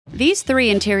These three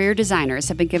interior designers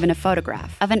have been given a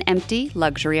photograph of an empty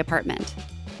luxury apartment.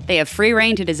 They have free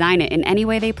reign to design it in any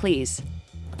way they please.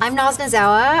 I'm Noz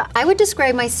Nozawa. I would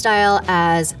describe my style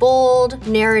as bold,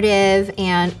 narrative,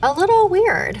 and a little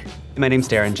weird. My name's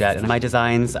Darren Jett, and my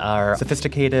designs are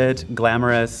sophisticated,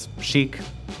 glamorous, chic.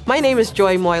 My name is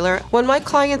Joy Moyler. When my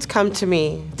clients come to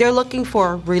me, they're looking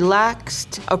for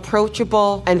relaxed,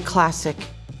 approachable, and classic.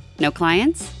 No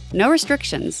clients, no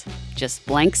restrictions, just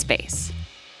blank space.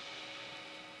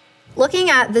 Looking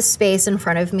at the space in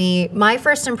front of me, my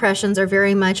first impressions are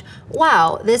very much,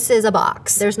 wow, this is a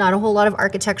box. There's not a whole lot of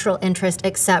architectural interest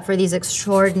except for these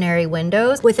extraordinary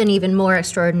windows with an even more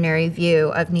extraordinary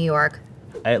view of New York.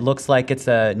 It looks like it's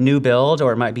a new build,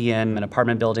 or it might be in an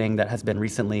apartment building that has been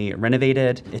recently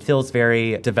renovated. It feels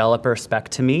very developer spec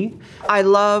to me. I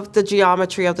love the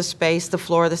geometry of the space, the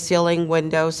floor, the ceiling,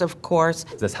 windows, of course.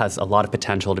 This has a lot of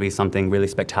potential to be something really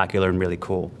spectacular and really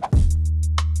cool.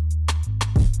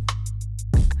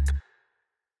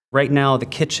 Right now, the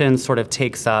kitchen sort of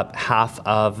takes up half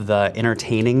of the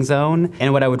entertaining zone.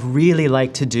 And what I would really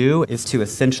like to do is to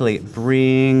essentially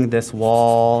bring this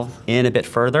wall in a bit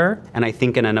further. And I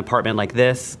think in an apartment like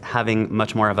this, having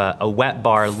much more of a wet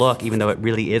bar look, even though it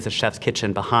really is a chef's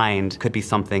kitchen behind, could be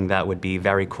something that would be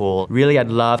very cool. Really, I'd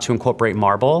love to incorporate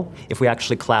marble if we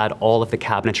actually clad all of the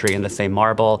cabinetry in the same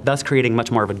marble, thus creating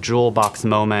much more of a jewel box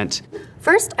moment.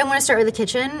 First, I want to start with the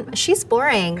kitchen. She's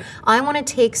boring. I want to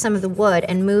take some of the wood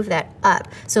and move that up.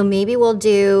 So maybe we'll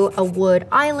do a wood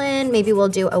island, maybe we'll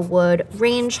do a wood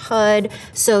range hood,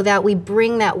 so that we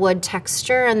bring that wood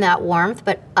texture and that warmth,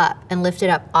 but up and lift it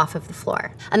up off of the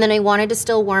floor. And then I wanted to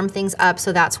still warm things up,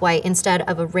 so that's why instead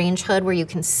of a range hood where you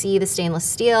can see the stainless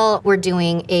steel, we're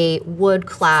doing a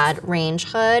wood-clad range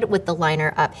hood with the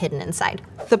liner up hidden inside.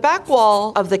 The back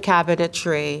wall of the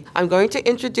cabinetry, I'm going to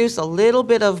introduce a little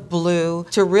bit of blue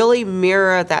to really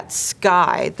mirror that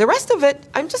sky. The rest of it,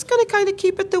 I'm just going to kind of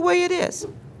keep it the way it is.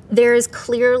 There is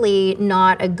clearly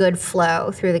not a good flow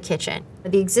through the kitchen.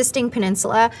 The existing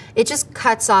peninsula, it just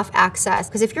cuts off access.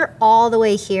 Because if you're all the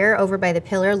way here over by the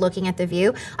pillar looking at the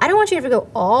view, I don't want you to have to go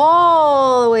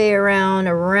all the way around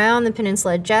the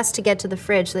peninsula just to get to the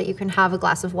fridge so that you can have a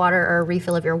glass of water or a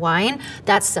refill of your wine.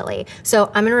 That's silly. So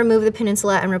I'm gonna remove the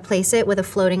peninsula and replace it with a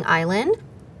floating island.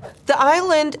 The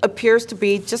island appears to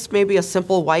be just maybe a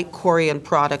simple white Korean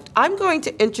product. I'm going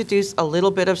to introduce a little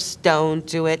bit of stone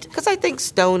to it because I think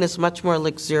stone is much more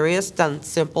luxurious than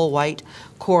simple white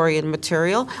Korean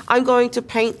material. I'm going to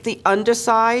paint the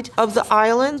underside of the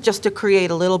island just to create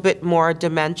a little bit more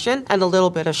dimension and a little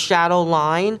bit of shadow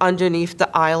line underneath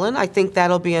the island. I think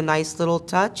that'll be a nice little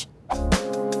touch.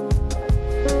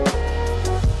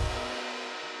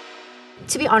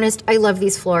 To be honest, I love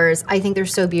these floors. I think they're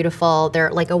so beautiful.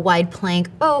 They're like a wide plank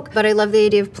oak, but I love the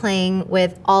idea of playing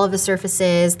with all of the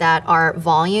surfaces that are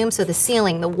volume, so the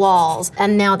ceiling, the walls,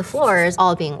 and now the floors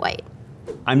all being white.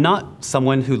 I'm not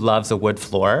someone who loves a wood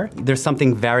floor. There's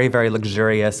something very, very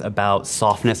luxurious about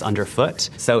softness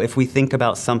underfoot. So if we think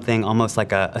about something almost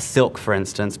like a silk, for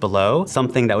instance, below,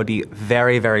 something that would be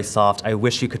very, very soft. I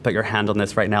wish you could put your hand on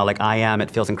this right now like I am.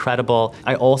 It feels incredible.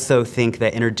 I also think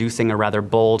that introducing a rather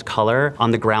bold color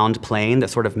on the ground plane that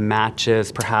sort of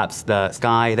matches perhaps the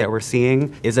sky that we're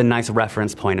seeing is a nice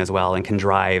reference point as well and can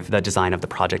drive the design of the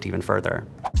project even further.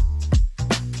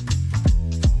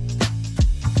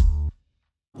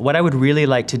 What I would really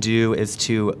like to do is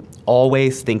to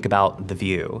always think about the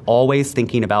view, always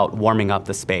thinking about warming up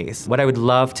the space. What I would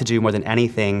love to do more than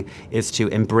anything is to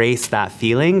embrace that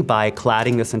feeling by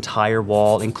cladding this entire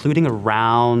wall, including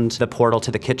around the portal to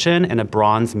the kitchen, in a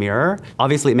bronze mirror.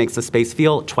 Obviously, it makes the space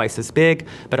feel twice as big,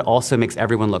 but it also makes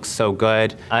everyone look so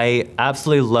good. I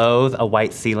absolutely loathe a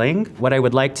white ceiling. What I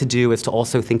would like to do is to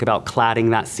also think about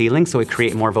cladding that ceiling so it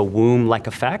creates more of a womb-like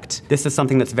effect. This is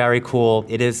something that's very cool.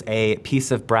 It is a piece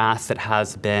of brass that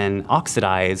has been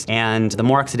oxidized, and the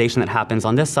more oxidation that happens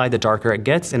on this side, the darker it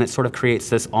gets, and it sort of creates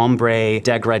this ombre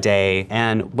dégradé.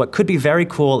 And what could be very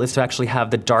cool is to actually have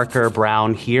the darker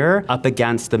brown here up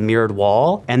against the mirrored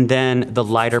wall, and then the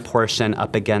lighter portion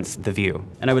up against the view.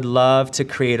 And I would love to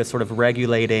create a sort of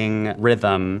regulating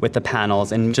rhythm with the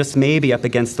panels, and just maybe up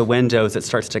against the windows, it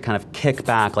starts to kind of kick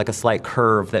back like a slight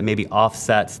curve that maybe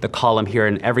offsets the column here,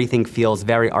 and everything feels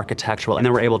very architectural. And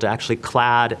then we're able to actually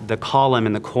clad the column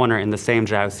in the corner in the same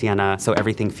Jao sienna, so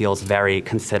everything feels very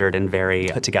considered and very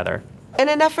put together. In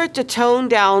an effort to tone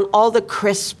down all the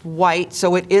crisp white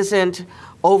so it isn't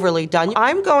overly done,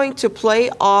 I'm going to play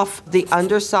off the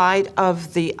underside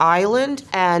of the island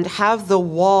and have the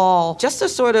wall just a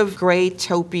sort of gray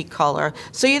taupey color,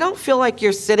 so you don't feel like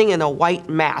you're sitting in a white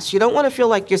mass. You don't want to feel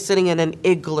like you're sitting in an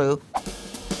igloo.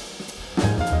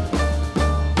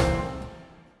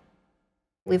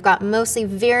 We've got mostly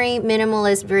very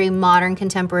minimalist, very modern,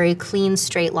 contemporary, clean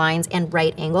straight lines and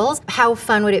right angles. How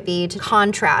fun would it be to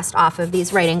contrast off of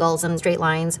these right angles and straight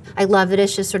lines? I love that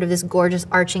it's just sort of this gorgeous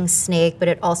arching snake, but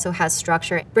it also has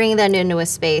structure, bringing that into a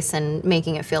space and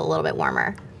making it feel a little bit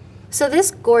warmer. So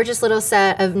this gorgeous little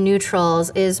set of neutrals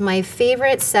is my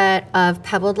favorite set of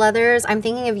pebbled leathers. I'm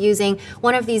thinking of using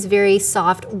one of these very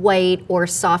soft white or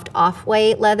soft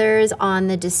off-white leathers on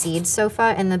the Decide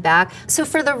sofa in the back. So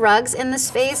for the rugs in the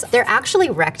space, they're actually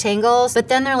rectangles, but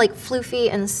then they're like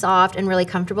floofy and soft and really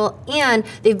comfortable, and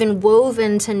they've been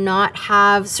woven to not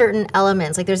have certain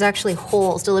elements. Like there's actually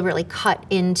holes deliberately cut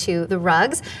into the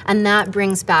rugs, and that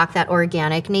brings back that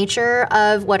organic nature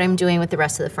of what I'm doing with the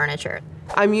rest of the furniture.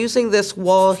 I'm using this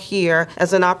wall here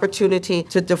as an opportunity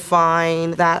to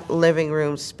define that living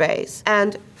room space.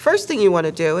 And first thing you want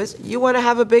to do is you want to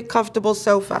have a big comfortable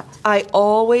sofa. I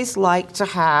always like to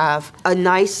have a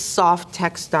nice soft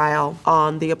textile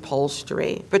on the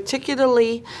upholstery,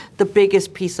 particularly the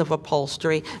biggest piece of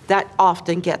upholstery that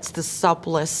often gets the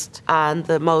supplest and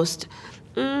the most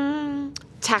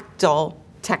tactile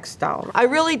textile. I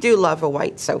really do love a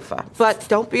white sofa, but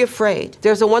don't be afraid.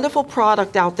 There's a wonderful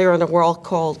product out there in the world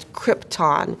called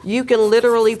Krypton. You can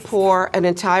literally pour an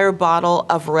entire bottle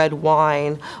of red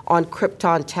wine on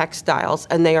Krypton textiles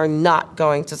and they are not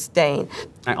going to stain.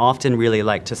 I often really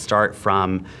like to start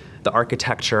from the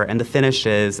architecture and the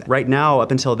finishes. Right now, up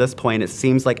until this point, it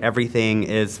seems like everything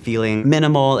is feeling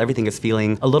minimal, everything is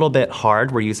feeling a little bit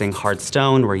hard. We're using hard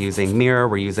stone, we're using mirror,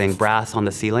 we're using brass on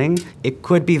the ceiling. It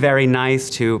could be very nice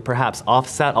to perhaps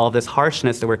offset all this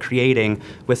harshness that we're creating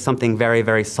with something very,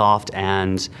 very soft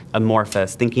and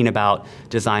amorphous, thinking about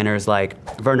designers like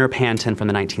Werner Panton from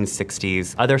the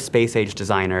 1960s, other space-age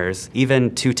designers,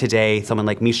 even to today, someone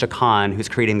like Misha Khan, who's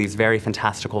creating these very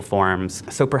fantastical forms.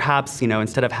 So perhaps,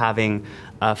 instead of having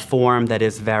a form that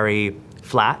is very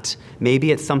flat,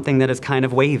 maybe it's something that is kind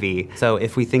of wavy. So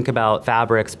if we think about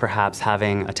fabrics perhaps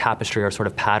having a tapestry or sort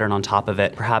of pattern on top of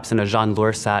it, perhaps in a Jean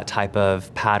Laursat type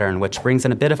of pattern, which brings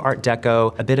in a bit of Art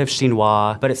Deco, a bit of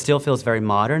Chinois, but it still feels very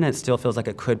modern, and it still feels like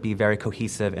it could be very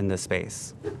cohesive in this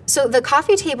space. So the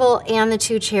coffee table and the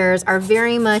two chairs are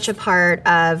very much a part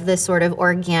of this sort of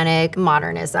organic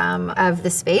modernism of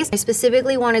the space. I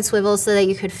specifically wanted swivels so that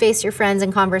you could face your friends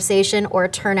in conversation or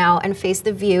turn out and face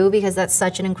the view, because that's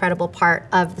such an incredible part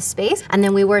of the space. And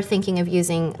then we were thinking of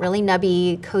using really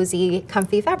nubby, cozy,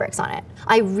 comfy fabrics on it.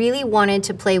 I really wanted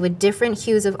to play with different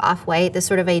hues of off-white, this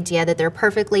sort of idea that they're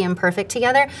perfectly imperfect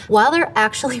together. While they're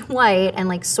actually white and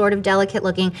like sort of delicate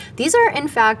looking, these are in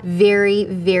fact very,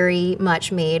 very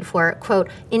much made for, quote,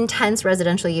 intense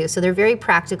residential use. So they're very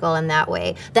practical in that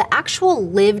way. The actual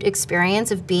lived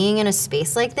experience of being in a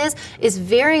space like this is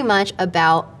very much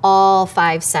about all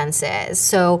five senses.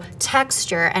 So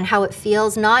texture and how it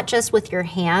feels, not just with your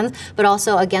hands, but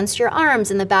also against your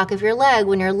arms and the back of your leg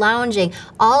when you're lounging.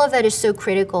 All of that is so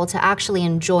critical to actually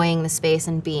enjoying the space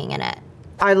and being in it.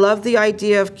 I love the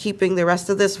idea of keeping the rest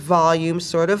of this volume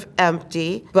sort of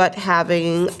empty, but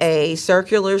having a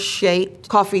circular shaped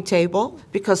coffee table,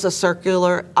 because a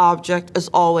circular object is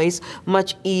always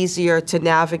much easier to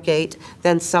navigate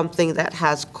than something that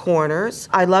has corners.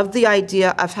 I love the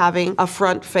idea of having a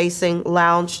front-facing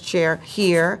lounge chair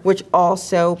here, which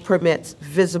also permits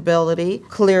visibility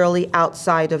clearly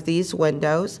outside of these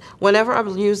windows. Whenever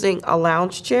I'm using a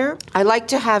lounge chair, I like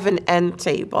to have an end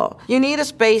table. You need a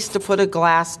space to put a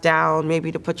glass down, maybe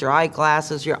to put your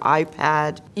eyeglasses, your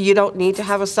iPad. You don't need to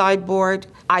have a sideboard.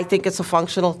 I think it's a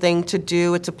functional thing to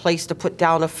do. It's a place to put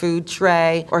down a food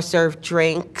tray or serve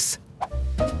drinks.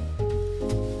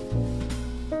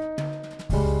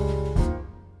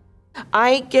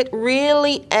 I get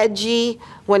really edgy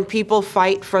when people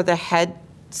fight for the head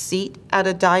seat at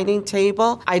a dining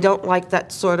table. I don't like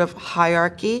that sort of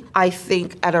hierarchy. I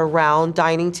think at a round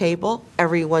dining table,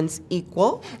 everyone's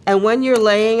equal. And when you're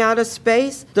laying out a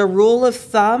space, the rule of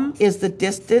thumb is the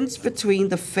distance between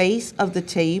the face of the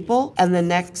table and the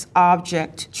next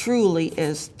object truly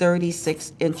is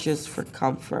 36 inches for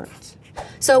comfort.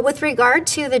 So with regard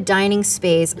to the dining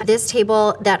space, this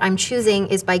table that I'm choosing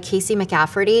is by Casey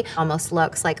McCafferty. Almost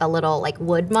looks like a little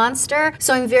wood monster.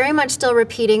 So I'm very much still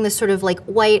repeating this sort of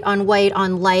white on light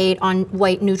on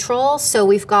white neutral. So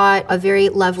we've got a very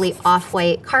lovely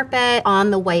off-white carpet on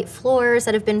the white floors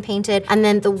that have been painted. And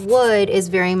then the wood is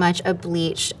very much a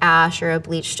bleached ash or a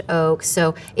bleached oak.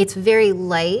 So it's very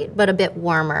light, but a bit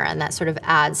warmer, and that sort of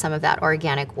adds some of that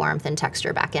organic warmth and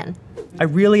texture back in. I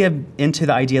really am into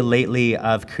the idea lately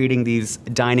of creating these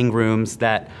dining rooms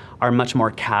that are much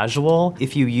more casual.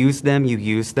 If you use them, you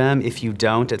use them. If you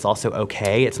don't, it's also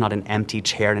okay. It's not an empty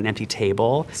chair and an empty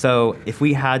table. So if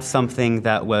we had something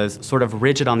that was sort of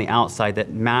rigid on the outside that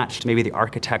matched maybe the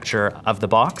architecture of the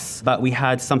box, but we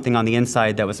had something on the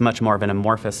inside that was much more of an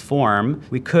amorphous form,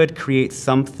 we could create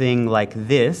something like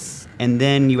this, and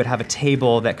then you would have a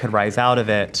table that could rise out of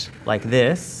it like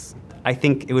this. I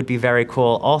think it would be very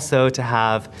cool also to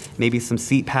have maybe some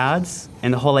seat pads,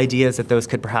 and the whole idea is that those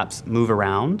could perhaps move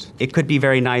around. It could be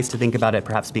very nice to think about it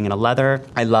perhaps being in a leather.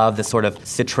 I love this sort of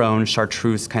citron,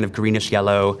 chartreuse kind of greenish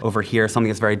yellow over here, something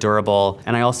that's very durable.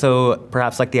 And I also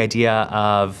perhaps like the idea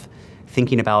of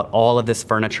thinking about all of this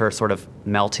furniture sort of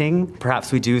melting.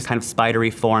 Perhaps we do kind of spidery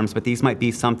forms, but these might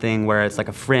be something where it's like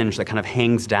a fringe that kind of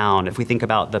hangs down. If we think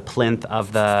about the plinth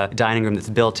of the dining room that's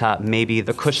built up, maybe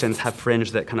the cushions have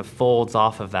fringe that kind of folds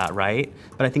off of that, right?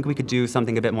 But I think we could do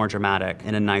something a bit more dramatic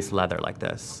in a nice leather like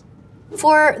this.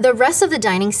 For the rest of the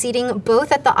dining seating,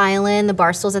 both at the island, the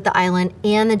bar stools at the island,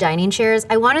 and the dining chairs,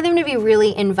 I wanted them to be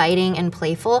really inviting and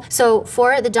playful. So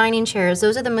for the dining chairs,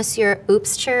 those are the Monsieur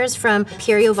Oops chairs from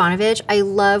Pierre Jovanovic. I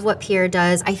love what Pierre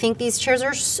does. I think these chairs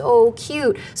are so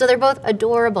cute. So they're both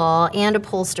adorable and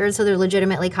upholstered, so they're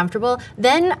legitimately comfortable.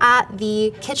 Then at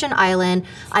the kitchen island,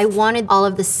 I wanted all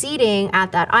of the seating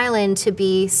at that island to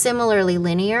be similarly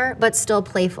linear, but still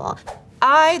playful.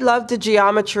 I love the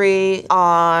geometry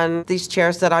on these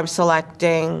chairs that I'm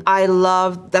selecting. I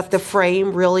love that the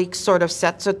frame really sort of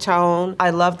sets a tone. I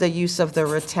love the use of the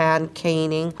rattan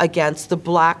caning against the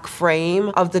black frame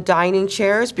of the dining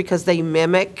chairs because they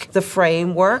mimic the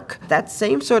framework. That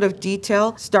same sort of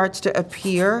detail starts to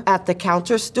appear at the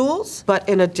counter stools, but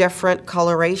in a different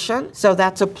coloration. So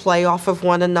that's a play off of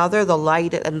one another, the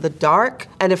light and the dark.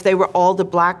 And if they were all the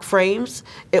black frames,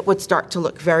 it would start to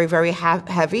look very, very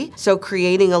heavy. So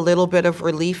creating a little bit of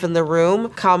relief in the room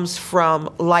comes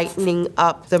from lightening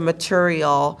up the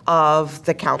material of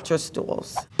the counter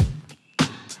stools.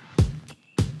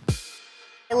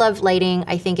 I love lighting.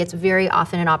 I think it's very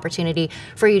often an opportunity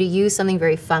for you to use something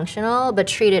very functional, but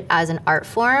treat it as an art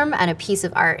form and a piece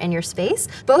of art in your space.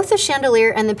 Both the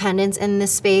chandelier and the pendants in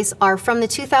this space are from the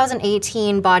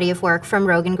 2018 body of work from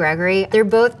Rogan Gregory. They're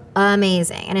both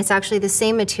amazing, and it's actually the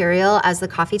same material as the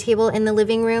coffee table in the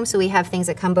living room, so we have things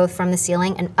that come both from the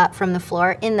ceiling and up from the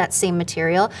floor in that same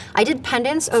material. I did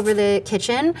pendants over the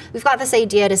kitchen. We've got this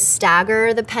idea to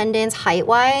stagger the pendants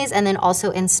height-wise and then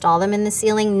also install them in the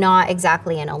ceiling, not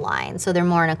exactly in a line, so they're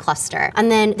more in a cluster.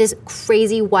 And then this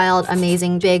crazy, wild,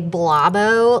 amazing, big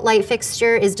blobbo light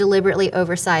fixture is deliberately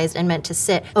oversized and meant to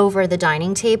sit over the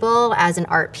dining table as an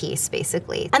art piece,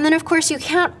 basically. And then, of course, you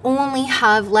can't only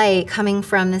have light coming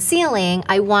from the ceiling.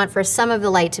 I want for some of the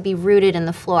light to be rooted in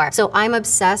the floor. So I'm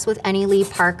obsessed with Annie Lee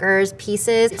Parker's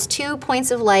pieces. It's 2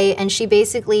 points of light, and she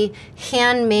basically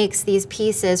hand makes these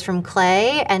pieces from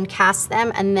clay and casts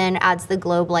them and then adds the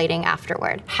globe lighting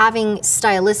afterward. Having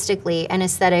stylistically an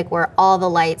aesthetic where all the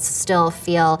lights still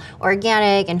feel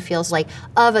organic and feels like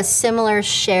of a similar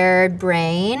shared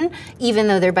brain, even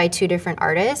though they're by 2 different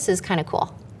artists, is kind of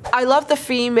cool. I love the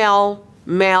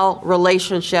female-male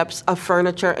relationships of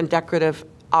furniture and decorative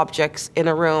objects in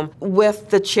a room, with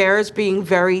the chairs being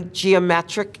very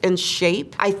geometric in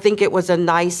shape. I think it was a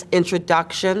nice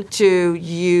introduction to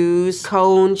use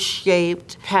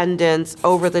cone-shaped pendants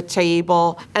over the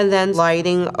table and then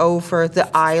lighting over the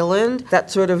island.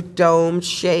 That sort of dome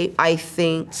shape, I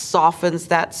think, softens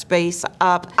that space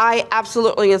up. I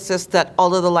absolutely insist that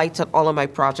all of the lights on all of my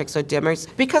projects are dimmers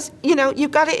because, you know,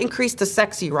 you've got to increase the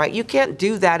sexy, right? You can't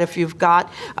do that if you've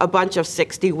got a bunch of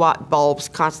 60-watt bulbs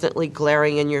constantly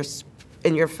glaring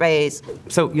in your face.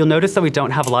 So you'll notice that we don't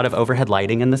have a lot of overhead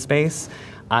lighting in the space.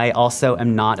 I also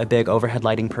am not a big overhead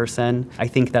lighting person. I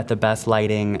think that the best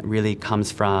lighting really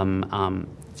comes from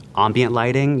ambient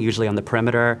lighting, usually on the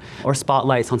perimeter, or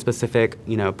spotlights on specific,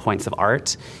 points of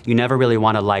art. You never really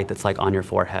want a light that's like on your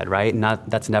forehead, right?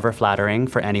 That's never flattering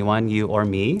for anyone, you or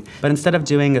me. But instead of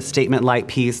doing a statement light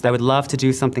piece, I would love to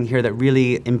do something here that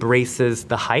really embraces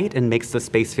the height and makes the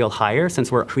space feel higher,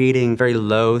 since we're creating very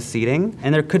low seating.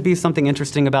 And there could be something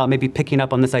interesting about maybe picking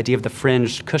up on this idea of the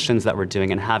fringed cushions that we're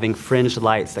doing and having fringed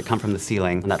lights that come from the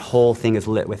ceiling. And that whole thing is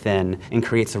lit within and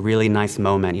creates a really nice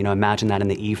moment. Imagine that in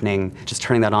the evening, just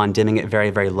turning that on, dimming it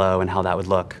very, very low, and how that would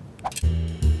look.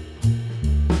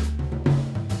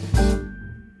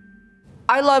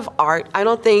 I love art. I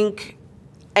don't think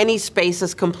any space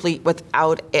is complete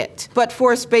without it. But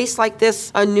for a space like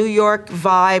this, a New York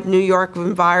vibe, New York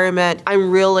environment, I'm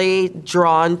really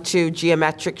drawn to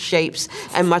geometric shapes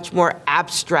and much more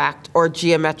abstract or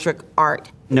geometric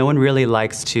art. No one really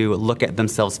likes to look at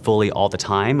themselves fully all the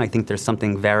time. I think there's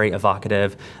something very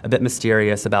evocative, a bit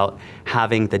mysterious about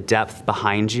having the depth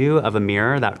behind you of a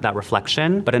mirror, that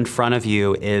reflection, but in front of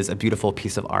you is a beautiful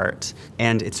piece of art.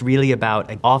 And it's really about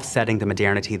offsetting the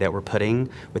modernity that we're putting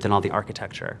within all the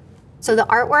architecture. So the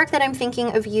artwork that I'm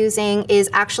thinking of using is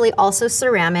actually also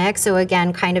ceramic, so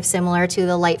again, kind of similar to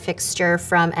the light fixture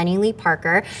from Annie Lee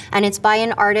Parker, and it's by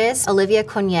an artist, Olivia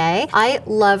Cognier. I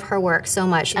love her work so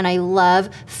much, and I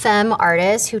love femme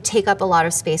artists who take up a lot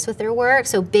of space with their work,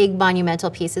 so big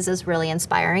monumental pieces is really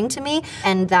inspiring to me,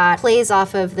 and that plays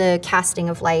off of the casting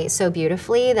of light so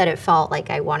beautifully that it felt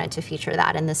like I wanted to feature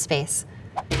that in this space.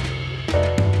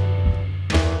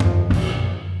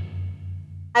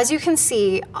 As you can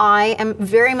see, I am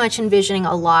very much envisioning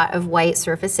a lot of white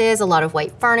surfaces, a lot of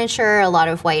white furniture, a lot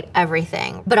of white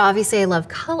everything. But obviously I love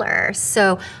color.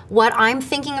 So what I'm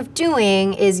thinking of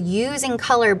doing is using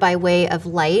color by way of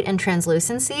light and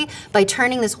translucency by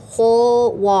turning this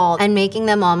whole wall and making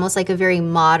them almost like a very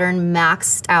modern,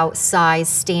 maxed out size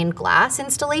stained glass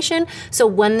installation. So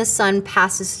when the sun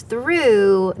passes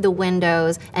through the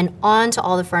windows and onto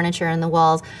all the furniture and the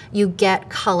walls, you get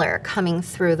color coming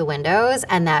through the windows,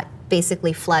 and that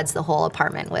basically floods the whole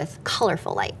apartment with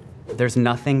colorful light. There's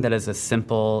nothing that is as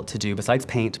simple to do, besides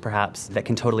paint perhaps, that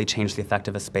can totally change the effect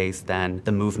of a space than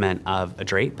the movement of a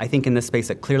drape. I think in this space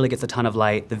it clearly gets a ton of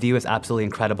light. The view is absolutely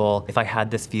incredible. If I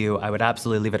had this view, I would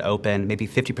absolutely leave it open, maybe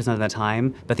 50% of the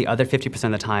time, but the other 50%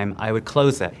 of the time, I would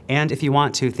close it. And if you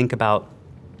want to think about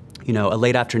a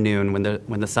late afternoon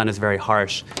when the sun is very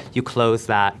harsh, you close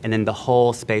that, and then the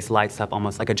whole space lights up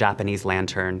almost like a Japanese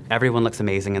lantern. Everyone looks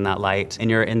amazing in that light, and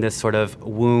you're in this sort of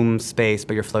womb space,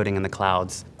 but you're floating in the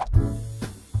clouds.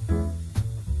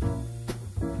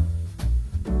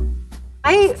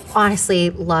 I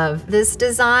honestly love this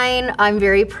design. I'm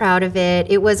very proud of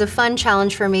it. It was a fun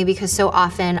challenge for me because so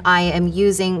often I am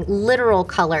using literal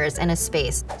colors in a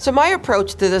space. So my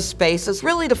approach to this space is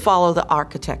really to follow the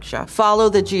architecture, follow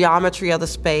the geometry of the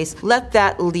space, let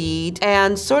that lead,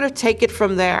 and sort of take it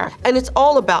from there. And it's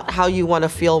all about how you want to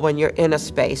feel when you're in a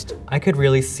space. I could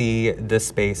really see this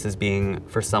space as being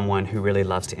for someone who really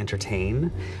loves to entertain.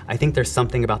 I think there's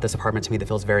something about this apartment to me that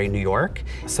feels very New York.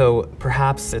 So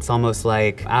perhaps it's almost like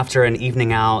after an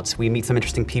evening out, we meet some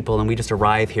interesting people and we just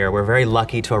arrive here. We're very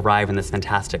lucky to arrive in this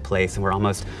fantastic place, and we're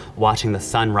almost watching the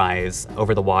sunrise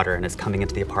over the water, and it's coming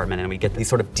into the apartment, and we get these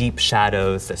sort of deep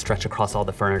shadows that stretch across all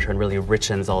the furniture and really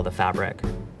richens all the fabric.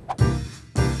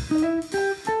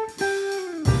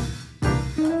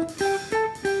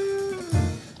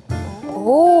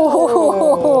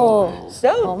 Oh,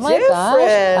 So my different.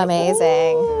 gosh,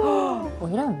 amazing.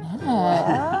 Wait a minute.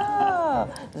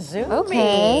 Zoomy.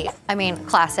 Okay. I mean,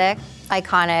 classic,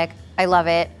 iconic. I love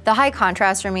it. The high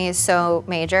contrast for me is so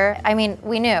major. I mean,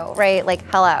 we knew, right? Like,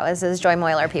 hello, this is Joy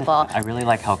Moyler, people. I really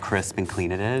like how crisp and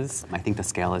clean it is. I think the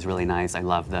scale is really nice. I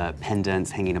love the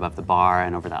pendants hanging above the bar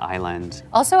and over the island.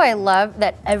 Also, I love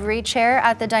that every chair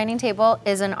at the dining table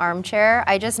is an armchair.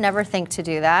 I just never think to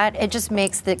do that. It just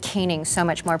makes the caning so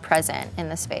much more present in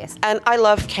the space. And I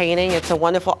love caning. It's a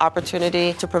wonderful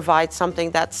opportunity to provide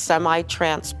something that's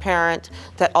semi-transparent,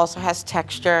 that also has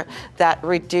texture, that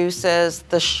reduces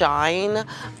the shine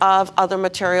of other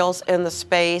materials in the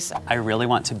space. I really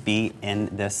want to be in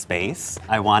this space.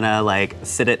 I want to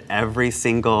sit at every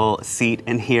single seat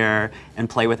in here and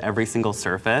play with every single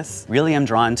surface. Really am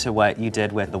drawn to what you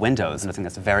did with the windows, and I think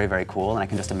that's very, very cool, and I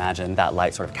can just imagine that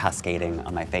light sort of cascading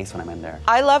on my face when I'm in there.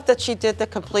 I love that she did the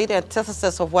complete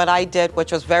antithesis of what I did,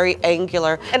 which was very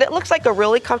angular. And it looks like a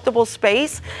really comfortable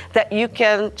space that you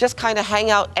can just kind of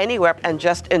hang out anywhere and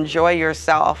just enjoy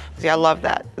yourself. Yeah, I love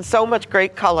that. So much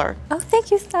great color. Oh,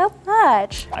 thank you so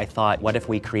much. I thought, what if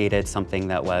we created something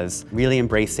that was really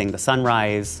embracing the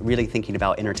sunrise, really thinking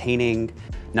about entertaining.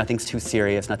 Nothing's too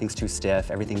serious, nothing's too stiff,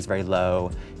 everything's very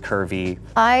low, curvy.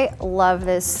 I love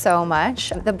this so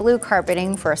much. The blue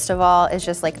carpeting, first of all, is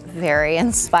just very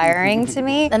inspiring to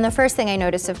me. And the first thing I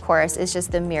notice, of course, is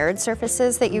just the mirrored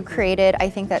surfaces that you created. I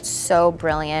think that's so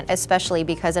brilliant, especially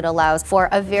because it allows for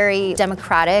a very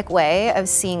democratic way of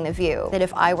seeing the view. That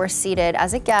if I were seated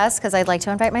as a guest, because I'd like to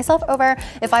invite myself over,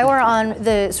 if I were on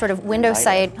the sort of window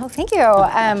side, oh, thank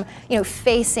you,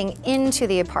 facing into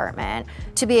the apartment,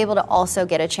 to be able to also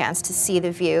get get a chance to see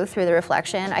the view through the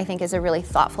reflection, I think is a really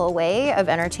thoughtful way of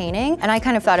entertaining. And I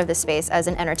kind of thought of this space as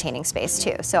an entertaining space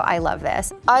too. So I love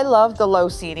this. I love the low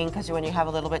seating because when you have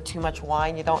a little bit too much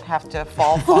wine, you don't have to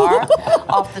fall far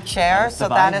off the chair. So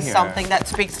that is something that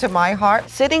speaks to my heart.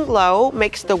 Sitting low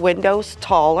makes the windows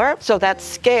taller, so that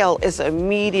scale is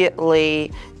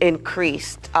immediately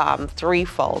increased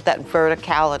threefold, that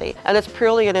verticality. And it's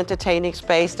purely an entertaining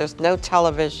space. There's no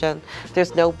television,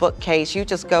 there's no bookcase. You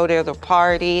just go there to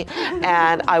party,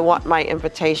 and I want my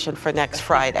invitation for next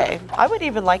Friday. I would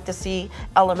even like to see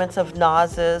elements of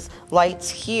Noz's lights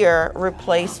here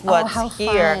replace what's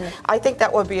here. Fun. I think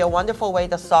that would be a wonderful way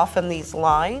to soften these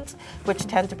lines, which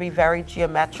tend to be very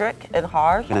geometric and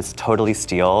harsh. And it's totally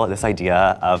steal, this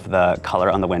idea of the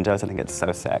color on the windows. I think it's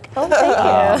so sick. Oh,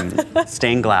 thank you.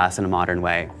 Stained glass in a modern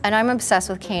way. And I'm obsessed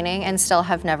with caning and still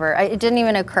have never, it didn't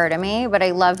even occur to me, but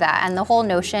I love that. And the whole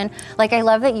notion, like I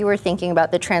love that you were thinking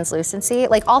about the translucency.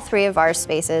 Like all three of our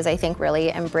spaces, I think really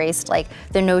embraced like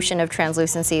the notion of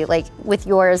translucency. Like with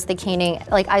yours, the caning,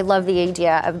 like I love the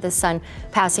idea of the sun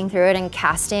passing through it and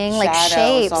casting like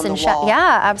shapes and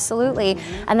yeah, absolutely.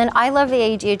 And then I love the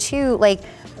idea too, like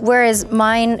whereas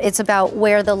mine, it's about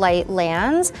where the light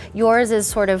lands. Yours is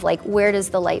sort of like, where does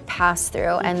the light pass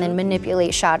through and then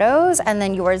manipulate shadows? And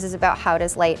then yours is about how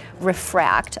does light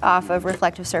refract off of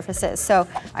reflective surfaces. So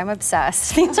I'm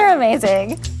obsessed. These are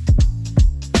amazing.